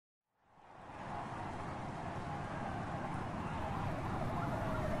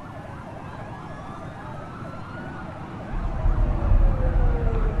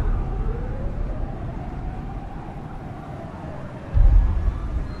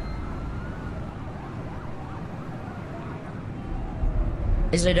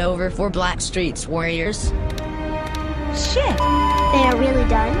Is it over for Blackstreet's warriors? Shit! They are really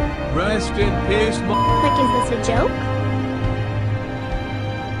done? Rest in peace, Like, is this a joke?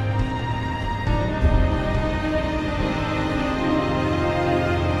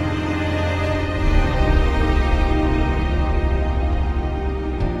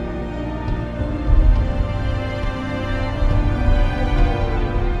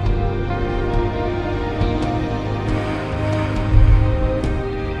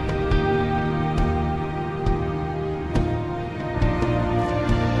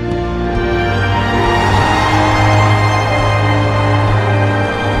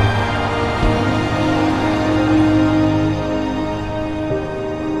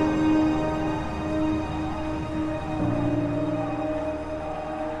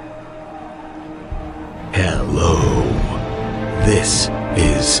 Hello. This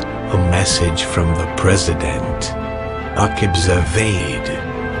is a message from the President, Akib Xaved,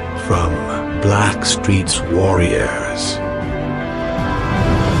 from Blackstreet's warriors.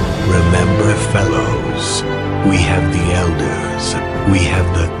 Remember, fellows, we have the elders, we have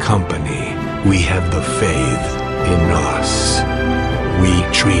the company, we have the faith in us. We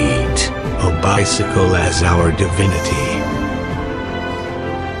treat a bicycle as our divinity.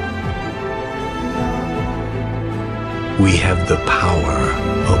 We have the power,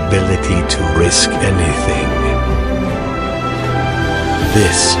 ability to risk anything.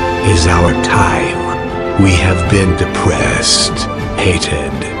 This is our time. We have been depressed,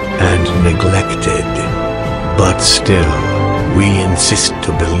 hated, and neglected. But still, we insist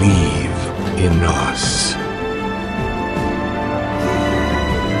to believe in us.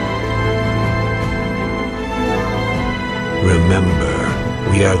 Remember,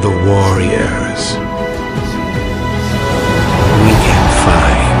 we are the warriors.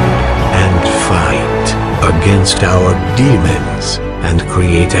 Against our demons and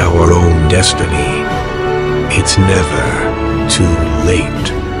create our own destiny. It's never too late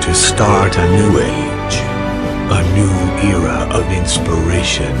to start a new age, a new era of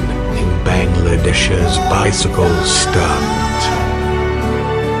inspiration in Bangladesh's bicycle stunt.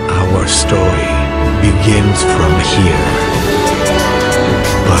 Our story begins from here.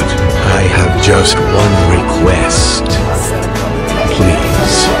 But I have just one request.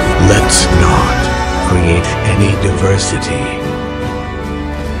 Please, let's not create any diversity.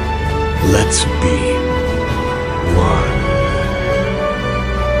 Let's be one.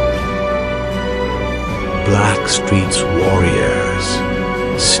 Blackstreet's warriors,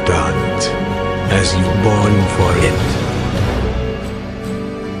 stunt as you born for it.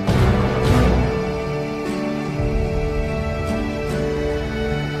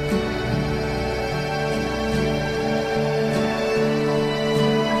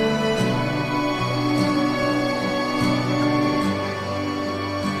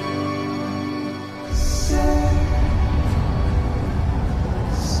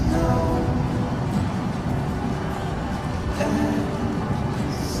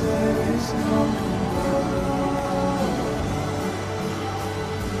 There is no